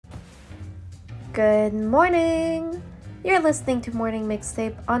Good morning! You're listening to Morning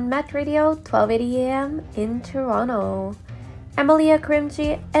Mixtape on Met Radio 1280 AM in Toronto. I'm Aliyah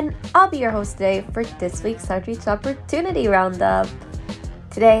Karimji, and I'll be your host today for this week's ArtReach Opportunity Roundup.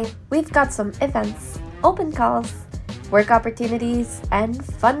 Today, we've got some events, open calls, work opportunities, and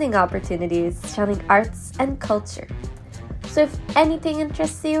funding opportunities surrounding arts and culture. So if anything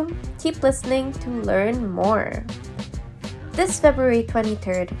interests you, keep listening to learn more. This February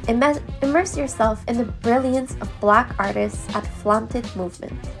 23rd, immerse yourself in the brilliance of Black artists at Flaunted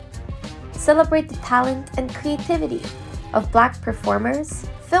Movement. Celebrate the talent and creativity of Black performers,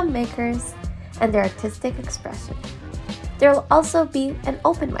 filmmakers, and their artistic expression. There will also be an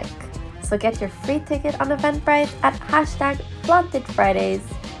open mic, so get your free ticket on Eventbrite at #FlauntedFridays,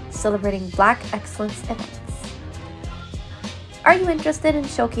 celebrating Black excellence events. Are you interested in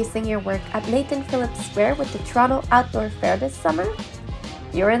showcasing your work at Nathan Phillips Square with the Toronto Outdoor Fair this summer?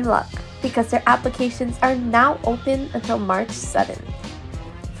 You're in luck, because their applications are now open until March 7th.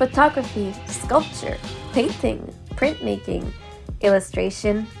 Photography, sculpture, painting, printmaking,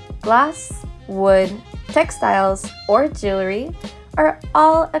 illustration, glass, wood, textiles, or jewelry are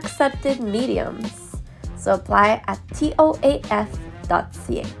all accepted mediums, so apply at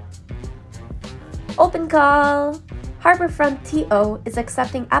toaf.ca. Open call! Harbourfront TO is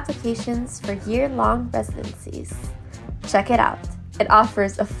accepting applications for year-long residencies. Check it out. It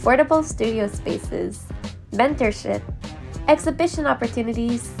offers affordable studio spaces, mentorship, exhibition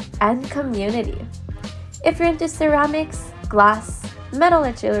opportunities, and community. If you're into ceramics, glass, metal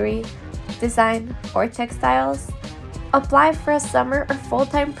or jewelry, design, or textiles, apply for a summer or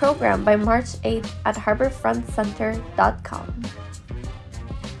full-time program by March 8th at harbourfrontcenter.com.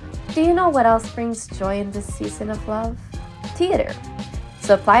 Do you know what else brings joy in this season of love? Theater.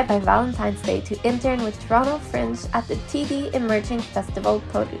 So apply by Valentine's Day to intern with Toronto Fringe at the TD Emerging Festival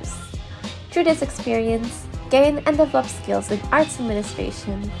Produce. Through this experience, gain and develop skills in arts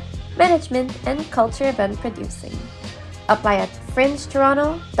administration, management, and culture event producing. Apply at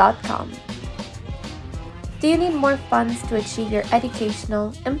fringetoronto.com. Do you need more funds to achieve your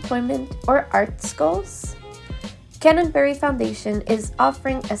educational, employment, or arts goals? Canonbury Foundation is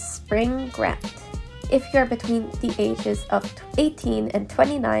offering a spring grant. If you're between the ages of 18 and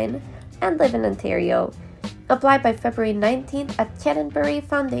 29 and live in Ontario, apply by February 19th at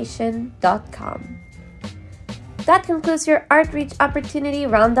canonburyfoundation.com. That concludes your ArtReach Opportunity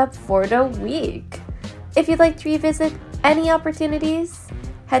Roundup for the week. If you'd like to revisit any opportunities,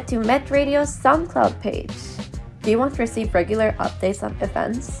 head to Met Radio's SoundCloud page. Do you want to receive regular updates on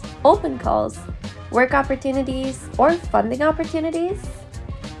events, open calls, work opportunities, or funding opportunities?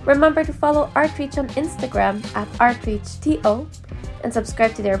 Remember to follow ArtReach on Instagram at ArtReachTO and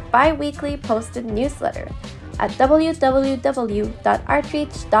subscribe to their bi-weekly posted newsletter at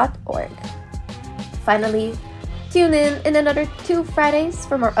www.artreach.org. Finally, tune in another 2 Fridays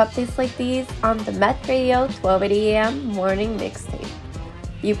for more updates like these on the Met Radio 1280 AM Morning Mixtape.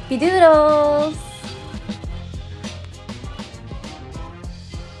 Youpie doodles!